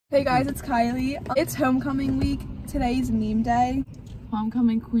Hey guys, it's Kylie. It's homecoming week. Today's meme day.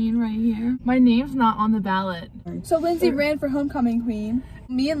 Homecoming queen right here. My name's not on the ballot. So Lindsay ran for homecoming queen.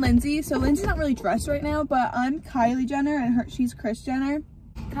 Me and Lindsay, so Lindsay's not really dressed right now, but I'm Kylie Jenner and she's Kris Jenner.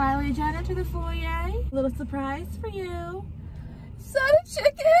 Kylie Jenner to the foyer. Little surprise for you. Is that a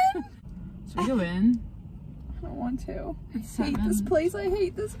chicken? Should we go in? I don't want to. It's I hate this place. I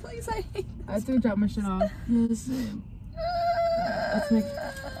hate this place. I hate I have to drop my shit off. Listen. Let's make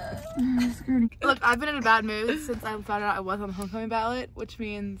Look, I've been in a bad mood since I found out I was on the homecoming ballot, which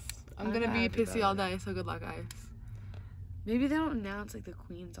means I'm gonna be pissy all day, so good luck, guys. Maybe they don't announce like the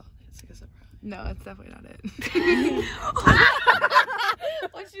queens all day. It's like a surprise. No, that's definitely not it.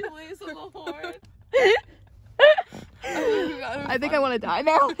 When she leaves on the horn. I think I want to die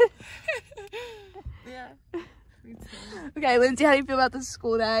now. Yeah. Me too. Okay, Lindsay, how do you feel about this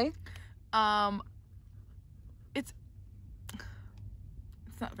school day? It's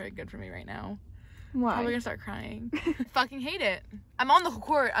not very good for me right now. Why? Probably gonna start crying. Fucking hate it. I'm on the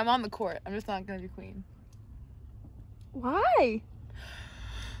court. I'm just not gonna be queen. Why?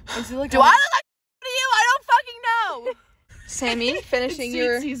 Do I look like to you? I don't fucking know. Sammy, finishing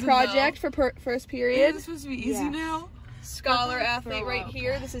your project for first period. It's supposed to be easy now. Scholar athlete right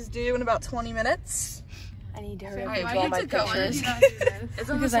here. This is due in about 20 minutes. I need to hurry up Alright, and do all my pictures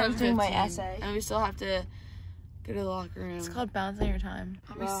because I'm doing my essay. And we still have to go to the locker room. It's called balancing your time.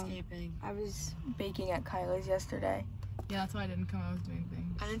 I'm escaping. I was baking at Kylie's yesterday. Yeah, that's why I didn't come. I was doing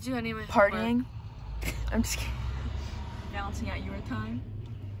things. I didn't do any of my Partying. I'm just kidding. Balancing out your time.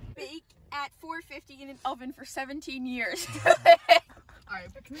 Bake at 450 in an oven for 17 years.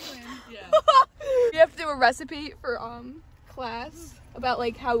 Alright, but can we win? Yeah. We have to do a recipe for class about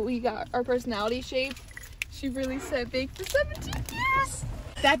like how we got our personality shape. She really said bake for 17 years.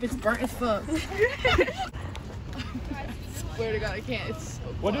 That bitch burnt as fuck. Swear to God, I can't. It's so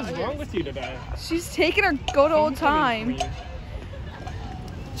What is wrong with you today? She's taking her good old time.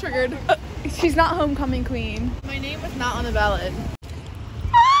 Triggered. She's not homecoming queen. My name was not on the ballot.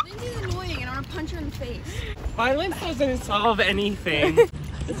 Lindsay's annoying and I want to punch her in the face. Violence doesn't solve anything.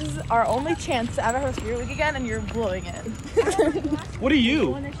 This is our only chance to ever host Spirit Week again, and you're blowing it. What are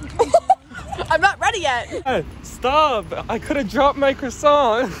you? I'm not ready yet. Stop! I could have dropped my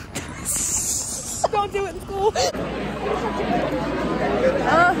croissant. Don't do it in school. This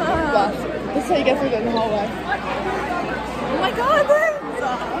is how you get through in the hallway. Oh my God, Liz!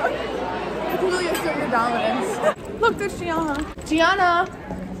 It's really assert your dominance. Look, there's Gianna. Gianna,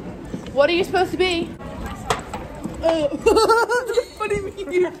 what are you supposed to be? What do you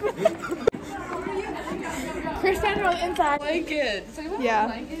mean? Kris Jenner on the inside. Blanket.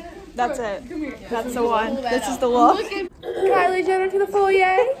 Yeah, that's it. That's the one. This is the look. Kylie Jenner to the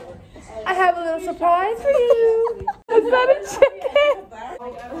foyer. I have a little surprise for you. Is that a chicken?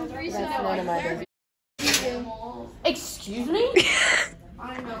 That's none of my business. Excuse me?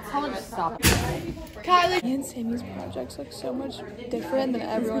 Tell her to stop. Kylie. Me and Sammy's projects look so much different than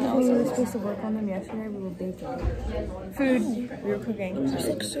everyone We were else's. supposed to work on them yesterday. We were baking. Food. We were cooking. This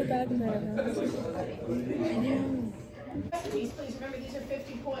looks so bad in there. Please remember these are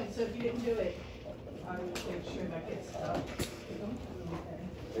 50 points, so if you didn't do it, I will make sure that gets stopped.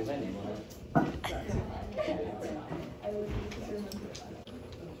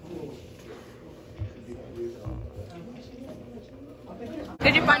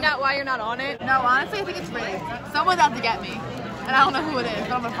 Did you find out why you're not on it? No, honestly, I think it's rigged. Someone's out to get me, and I don't know who it is,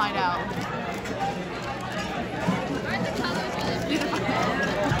 but I'm gonna find out.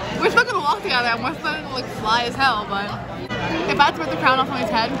 We're still gonna walk together, and we're still gonna look fly as hell, but if I had to put the crown on somebody's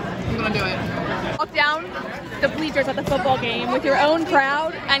head, I'm gonna do it. Walk down the bleachers at the football game with your own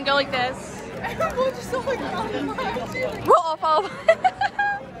crowd and go like this. Everyone's just so like, oh, We'll all follow.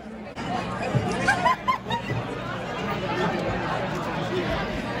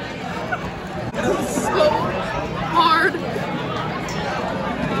 so hard.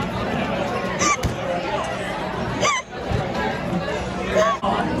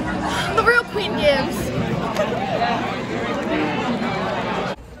 The real queen gives.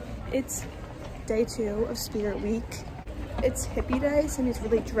 It's day 2 of Spirit Week. It's hippie day, so he's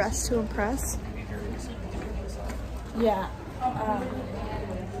really dressed to impress. Yeah.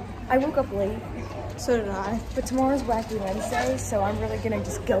 I woke up late, So did I. but tomorrow's Wacky Wednesday, so I'm really gonna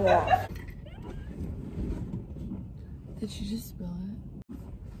just go off. Did she just spill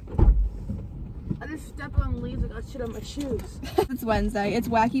it? I just stepped on the leaves. I got shit on my shoes. It's Wednesday. It's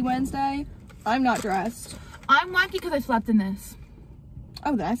Wacky Wednesday. I'm not dressed. I'm wacky because I slept in this.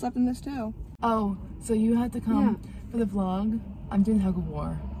 Oh, then I slept in this too. Oh, so you had to come for the vlog? I'm doing tug of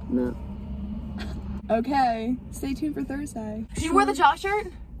war. No. Okay, stay tuned for Thursday. Did you wear the chalk shirt?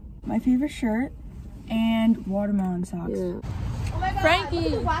 My favorite shirt and watermelon socks. Yeah.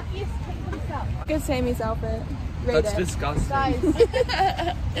 Frankie. Good Sammy's outfit. Rate That's it. disgusting. Guys.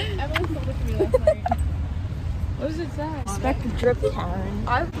 Everyone told it to me last night. What does it say? Expect a drip, Karen.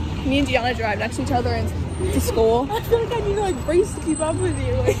 Me and Gianna drive next to each other to school. I feel like I need to like brace to keep up with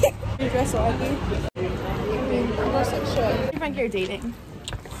you. Like, You dress like me. I mean, I'm dressed like shit. you think you're dating?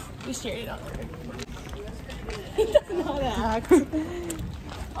 You shared it on there. He doesn't know how to act.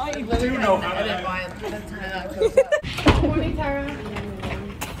 I do know how to edit. Morning, Tara.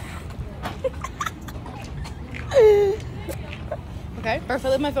 Okay, first I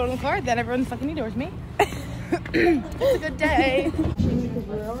leave my phone in the car, then everyone fucking ignores me. It's a good day.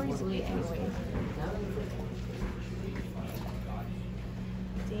 We're always late anyway.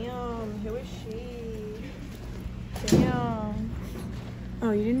 Damn, who is she? Damn.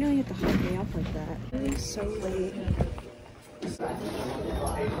 Oh, you didn't know you had to hug me up like that. It's so late. This is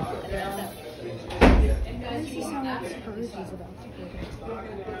how much Purge is about to go.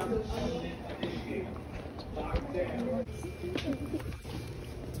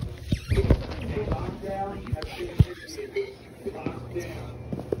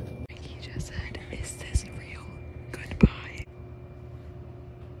 He just said, "Is this real? Goodbye."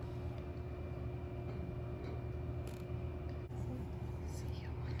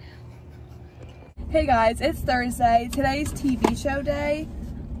 Hey guys, it's Thursday. Today's TV show day.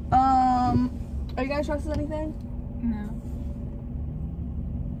 Are you guys dressed as anything?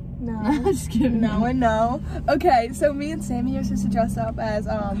 No. Just kidding. No and no. Okay, so me and Sammy are supposed to dress up as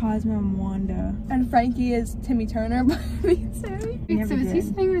Cosmo and Wanda. and Frankie is Timmy Turner, but me and Sammy. Never So is he did.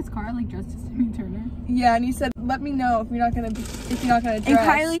 sitting in his car like dressed as Timmy Turner? Yeah, and he said, "Let me know if you're not gonna dress." And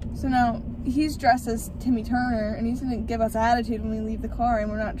Kylie. So now he's dressed as Timmy Turner, and he's gonna give us attitude when we leave the car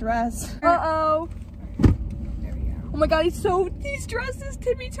and we're not dressed. Oh my God, he's dressed as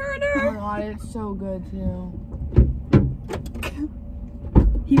Timmy Oh Turner. my God, it's so good too.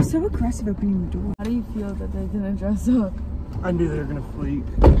 He was so aggressive opening the door. How do you feel that they didn't dress up? I knew they were gonna freak.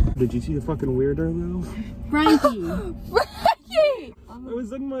 Did you see the fucking weirdo though? Frankie! Frankie! I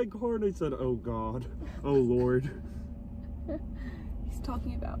was in my car and I said, "Oh God, oh Lord." He's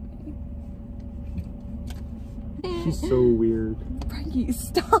talking about me. She's so weird. Frankie,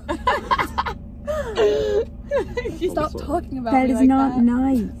 stop. Stop talking about That me is like not that.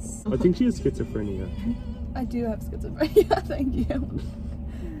 nice. I think she has schizophrenia. I do have schizophrenia, thank you.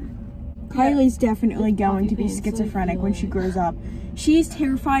 Kylie's definitely going to be schizophrenic when she grows up. She's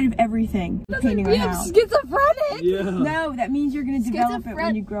terrified of everything. Painting her I'm house. schizophrenic! Yeah. No, that means you're going to develop it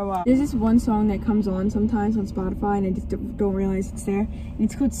when you grow up. There's this one song that comes on sometimes on Spotify and I just don't realize it's there. And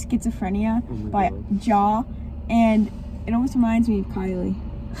it's called Schizophrenia by God. Jaw. And it always reminds me of Kylie.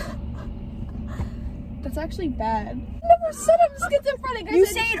 That's actually bad. I never said I'm schizophrenic. You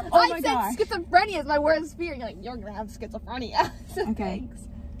say it, oh my gosh. I said schizophrenia is my worst fear. You're like, you're gonna have schizophrenia. So Okay. thanks.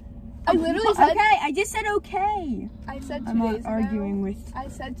 I literally said. Okay, I just said okay. I said 2 I'm not days arguing ago. with I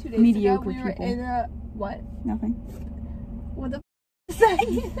said 2 days mediocre ago we were people. in a what? nothing. What the f say?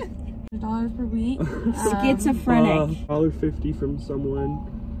 $100 per week. Schizophrenic. $1.50 from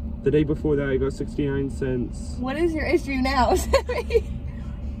someone. The day before that, I got 69 cents. What is your issue now, Sammy?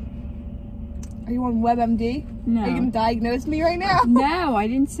 Are you on WebMD? No. Are you gonna diagnose me right now? No, I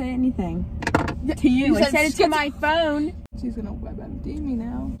didn't say anything. To you, I said it to my phone. She's gonna WebMD me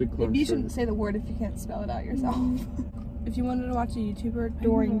now. Big Maybe you cluster. shouldn't say the word if you can't spell it out yourself. If you wanted to watch a YouTuber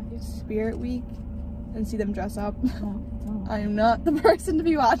during Spirit Week and see them dress up, I am not the person to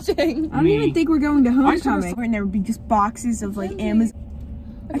be watching. I don't Me. even think we're going to I should've homecoming. And there would be just boxes of like Amazon.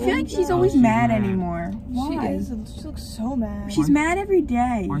 I feel like she's always mad anymore. She is. She looks so mad. She's mad every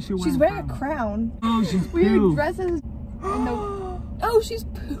day. She's wearing a crown. Oh, she's Weird dresses. And oh, she's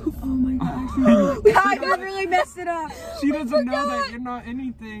poof. Oh my gosh. God, we really messed it up. She doesn't know that you're not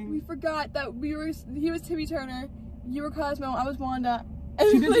anything. We forgot that he was Timmy Turner, you were Cosmo, I was Wanda, and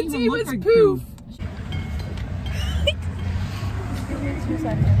She doesn't Lindsay even look was like Poof. Poof. Give me 2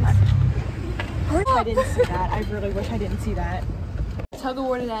 seconds. I didn't see that. I really wish I didn't see that. Tug of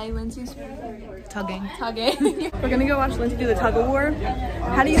war today, Lindsay's Tugging. tugging. We're gonna go watch Lindsay do the tug of war.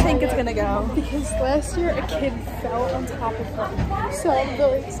 How do you think it's gonna go? Because last year a kid fell on top of her. So I'm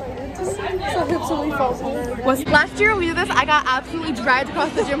really excited to see. So I hope somebody falls on her. Last year we did this, I got absolutely dragged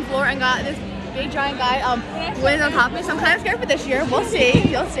across the gym floor and got this big giant guy landed on top of me. So I'm kind of scared for this year. We'll see.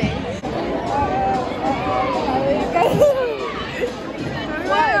 You'll see.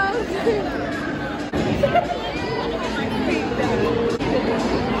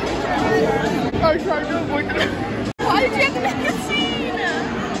 I tried to avoid it. Why did you have to make a scene?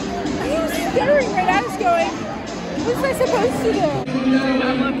 He was staring right. I was going, what was I supposed to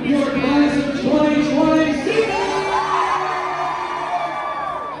do?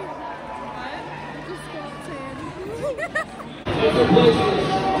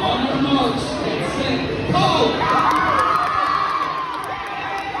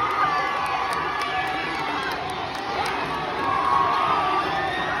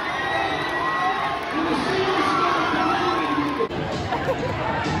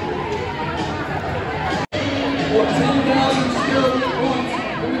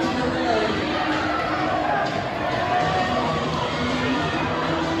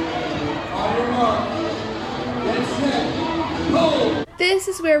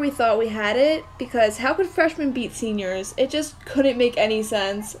 is where we thought we had it, because how could freshmen beat seniors? It just couldn't make any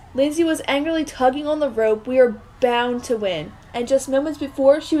sense. Lindsay was angrily tugging on the rope. We were bound to win. And just moments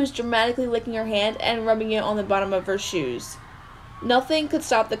before, she was dramatically licking her hand and rubbing it on the bottom of her shoes. Nothing could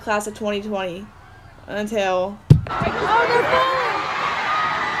stop the class of 2020 until...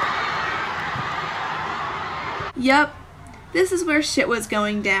 Yep, this is where shit was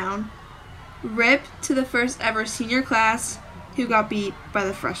going down. RIP to the first ever senior class who got beat by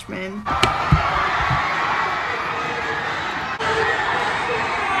the freshmen.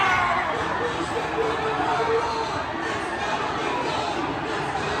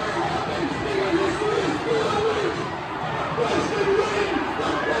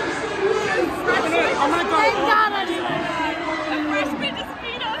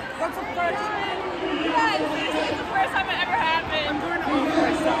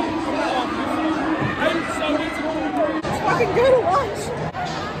 Go to lunch.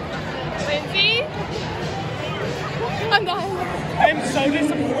 Lindsay? I'm not. I'm so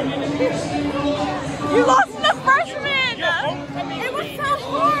disappointed in you. You lost to the freshmen! It was so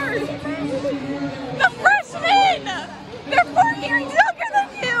hard! The freshmen! They're 4 years younger than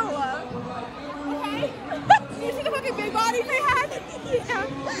you! Okay? You see the fucking big bodies they had? Yeah.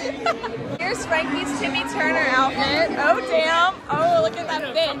 Here's Frankie's Timmy Turner outfit. Oh, damn. Oh, look at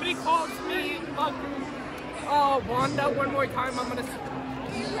that fit. Somebody calls me oh, Wanda, one more time, I'm gonna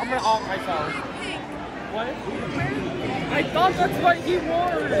off myself. What? I thought that's what he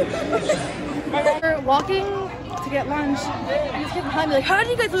wore. We're walking to get lunch. And this kid behind me like, how did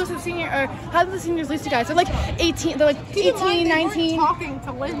you guys lose to the senior, or how did the seniors lose to you guys? They're like 18, they're like 18, 19. Talking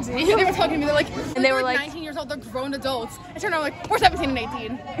to Lindsay. Yeah, they were talking to me, they're like, And they were like 19 years old, they're grown adults. I turned around like, we're 17 and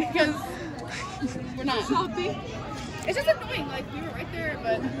 18. Because we're not. It's just annoying, like we were right there,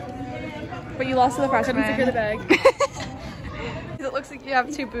 But you lost to the freshmen. couldn't secure the bag. It looks like you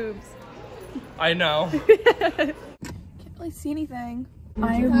have 2 boobs. I know. Can't really see anything.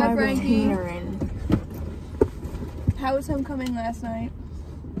 I have my retainer in. How was homecoming last night?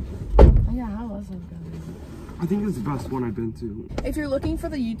 Yeah, how was it going? I think it's the best one I've been to. If you're looking for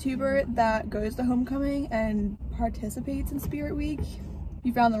the YouTuber that goes to homecoming and participates in Spirit Week,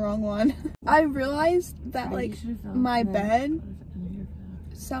 you found the wrong one. I realized that like my bed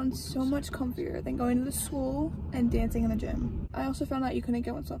sounds so much comfier than going to the school and dancing in the gym. I also found out you couldn't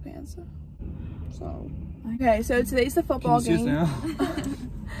go in sweatpants. So okay, so today's the football game.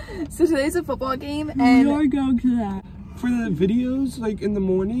 So today's a football game, and we are going to that. For the videos, like in the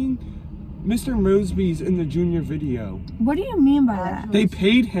morning, Mr. Mosby's in the junior video. What do you mean by that? They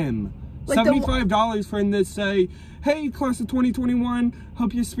paid him Like $75 for him to say, hey, class of 2021,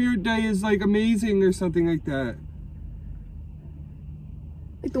 hope your spirit day is like amazing or something like that.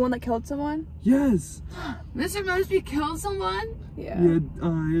 like the one that killed someone. Yes. Mr. Mosby killed someone? Yeah.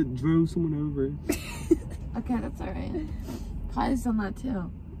 Yeah, it drove someone over. Okay, that's alright. Kai's done that too.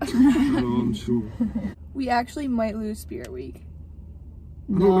 Oh, I'm sure. We actually might lose Spirit Week.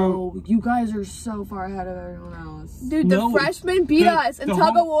 No, you guys are so far ahead of everyone else. Dude, No, the freshmen beat us in the tug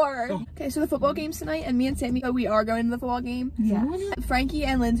of whole- war. Okay, so the football game's tonight, and me and Sammy, we are going to the football game. Yeah. Frankie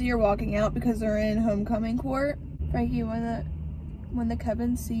and Lindsay are walking out because they're in homecoming court. Frankie, when the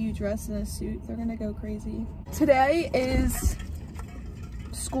Kevins see you dressed in a suit, they're gonna go crazy. Today is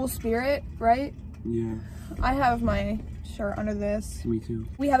school spirit, right? Yeah, I have my shirt under this. me too.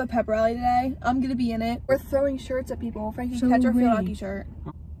 We have a pep rally today. I'm gonna be in it. We're throwing shirts at people. Frankie, So catch our field wait. hockey shirt.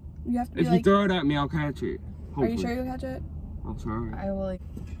 You have to be If you like, throw it at me, I'll catch it. are you Hopefully. sure you'll catch it? I'll try. I will.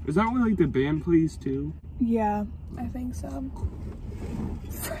 Is that what like the band plays too? Yeah, I think so.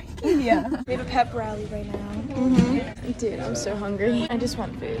 Yeah. We have a pep rally right now. Dude, I'm so hungry. I just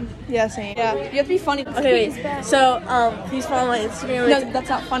want food. Yeah, same. Yeah, you have to be funny. Okay, wait. So, please follow my Instagram. No, that's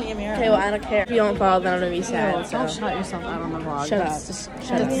not funny, Amira. Okay, well, I don't care. If you don't follow, then I'm gonna be sad. Don't shut yourself out on the vlog. Shut That's up. just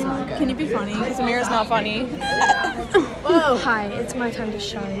Shut up. not good. Can you be funny? Because Amira's not funny. Whoa. Hi, it's my time to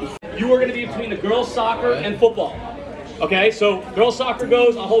shine. You are going to be between the girls' soccer and football. Okay, so girls' soccer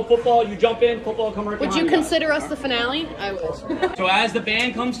goes, I'll hold football, you jump in, football will come right behind Would you consider us the finale? I would. So as the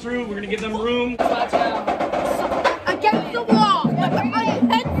band comes through, we're going to give them room. Against the wall!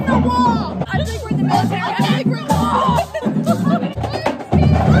 Against the wall! I think we're in the military. I think we're in the wall!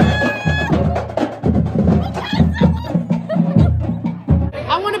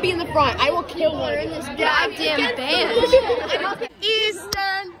 I want to be in the front. I will kill her in this goddamn band.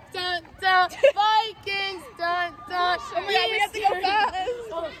 Eastern, dun, dun, Vikings, dun, dun. Oh my God, we have to go fast.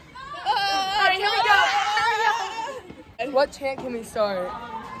 Alright, here we go. What chant can we start?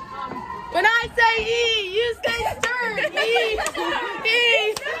 When I say E, you say stern. E, E.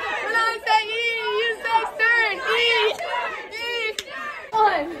 When I say E, you say stern. E, E.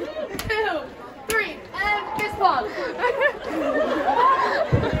 1, 2, 3, and kiss pause.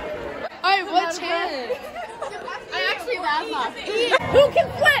 Alright, what channel? I actually laughed. Who can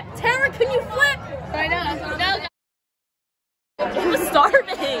flip? Tara, can you flip? I know. No. I'm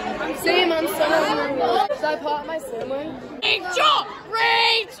starving. Same, I'm starving. Should I pop my sandwich? Rachel!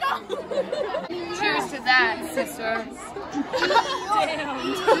 Rachel! Cheers to that, sister. Damn.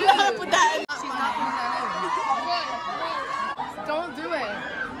 Put that in. Don't do it.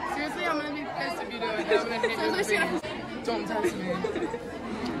 Seriously, I'm gonna be pissed if you do it. I'm gonna hit you with the Don't touch me.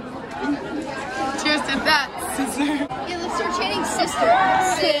 Cheers to that, sister. Yeah, let's start chanting sister.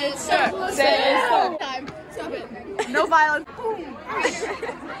 Sister. Time. Stop it. No violence. Boom. What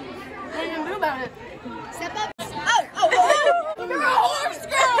are you gonna do about it? Step up. Oh. You're a horse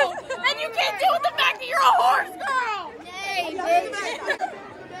girl! And you can't deal with the fact that you're a horse girl! Yay, bitch.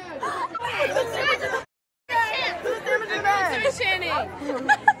 Chanting.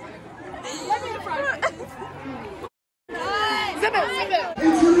 Zip it.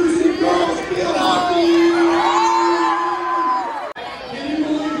 Introducing girls field hockey. Can you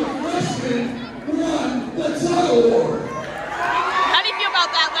believe the freshman won the tug award? How do you feel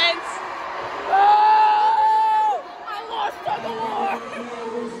about that, Lance? Oh! I lost tug award!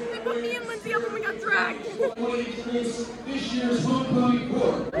 They put me and Lindsay up and we got dragged. This year's homecoming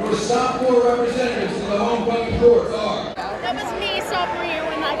court. Your sophomore representatives in the homecoming court are. That was me sophomore year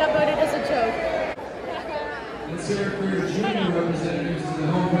when I got voted as a joke. Let's hear it for your junior representatives in the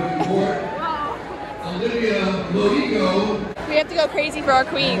homecoming court. Olivia Loico. We have to go crazy for our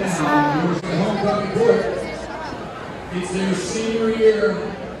queens. The homecoming court. It's their senior year.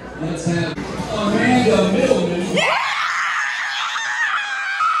 Let's have Amanda Middleman. Yeah!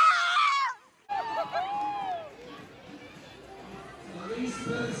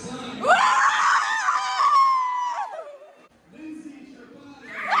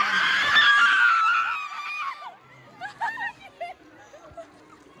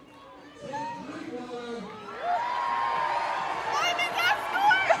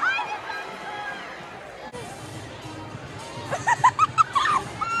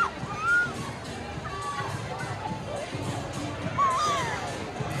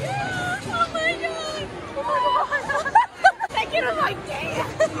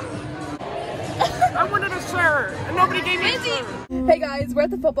 I wanted a shirt, and nobody gave me a shirt. Hey guys, we're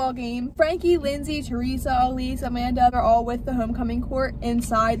at the football game. Frankie, Lindsay, Teresa, Elise, Amanda, they're all with the homecoming court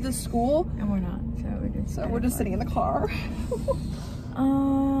inside the school. And we're not, so we're just sitting in the car.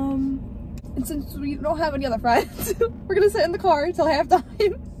 And since we don't have any other friends, we're gonna sit in the car until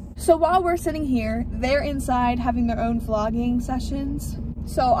halftime. So while we're sitting here, they're inside having their own vlogging sessions.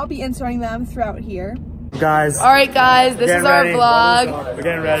 So I'll be inserting them throughout here. Guys. Alright guys, this is our vlog. We're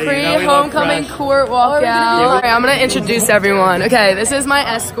getting ready. Pre-homecoming court walkout. Alright, I'm gonna introduce everyone. Okay, this is my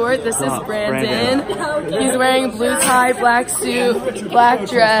escort. This is Brandon. He's wearing blue tie, black suit, black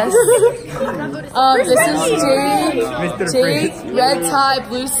dress. This is Jake, red tie,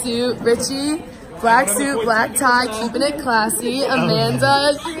 blue suit. Richie, black suit, black tie, keeping it classy.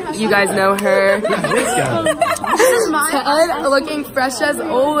 Amanda, you guys know her. Ted, looking fresh as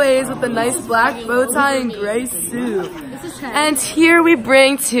always with a nice black bow tie and gray suit. And here we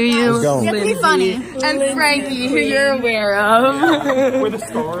bring to you Lindsay and Frankie, who you're aware of. With the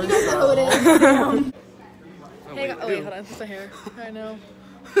stars. Hey, oh wait, hold on, it's the hair. I know.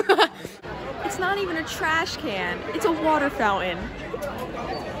 It's not even a trash can. It's a water fountain.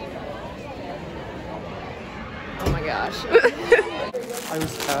 Oh my gosh. I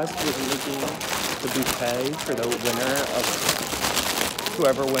was tasked with making the bouquet for the winner of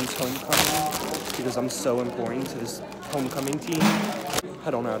whoever wins homecoming because I'm so important to this homecoming team. I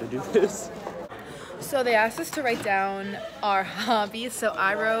don't know how to do this. So they asked us to write down our hobbies, so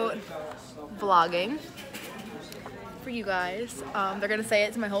I wrote vlogging for you guys. They're gonna say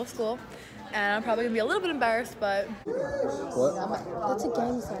it to my whole school, and I'm probably gonna be a little bit embarrassed, but... What? That's a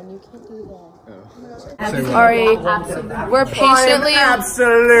gang sign. You can't do that. Alright, we're patiently...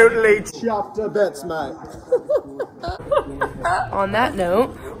 Absolutely chopped to bits, mate. On that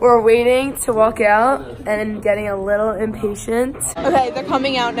note, we're waiting to walk out and getting a little impatient. Okay, they're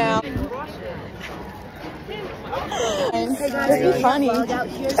coming out now. This is funny. Out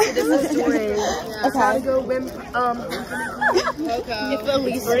here, so this is the story. Okay. Gotta go win, if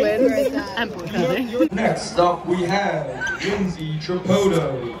Elise wins. Next up, we have Lindsay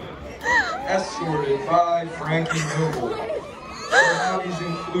Tripotto, escorted by Frankie Noble. Her hobbies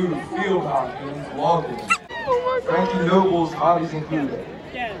include field hockey and vlogging. Frankie Noble's hobbies include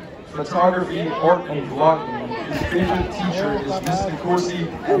photography, art, and vlogging. His favorite teacher is Mr. Corsi.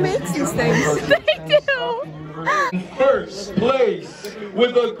 Who makes these things? They do! First place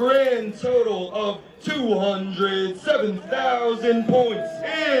with a grand total of 207,000 points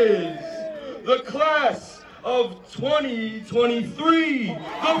is the class of 2023,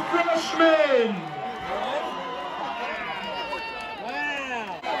 the freshmen.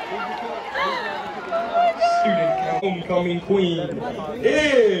 Student homecoming queen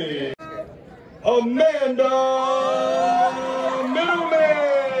is Amanda Middleman.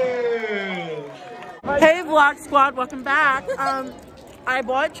 Hey Vlog Squad, welcome back. I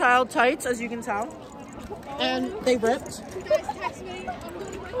bought child tights, as you can tell, and they ripped.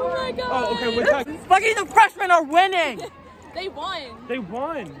 Oh my god. Oh, okay, we're talking. Fucking the freshmen are winning! They won. They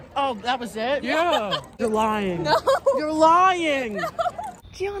won. Oh, that was it? Yeah. You're lying. No. You're lying. No.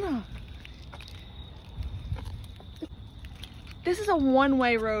 Gianna. This is a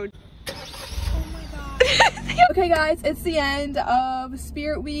one-way road. Oh my god. Okay guys, it's the end of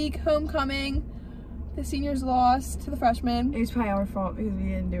Spirit Week, homecoming. The seniors lost to the freshmen. It was probably our fault because we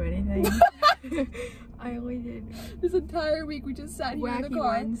didn't do anything. I only did This entire week we just sat here in the Wacky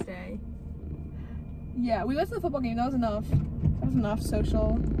car. Wednesday. Yeah, we went to the football game. That was enough. That was enough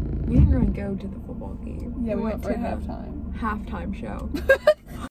social. We didn't really go to the football game. Yeah, we went for to halftime. Halftime show.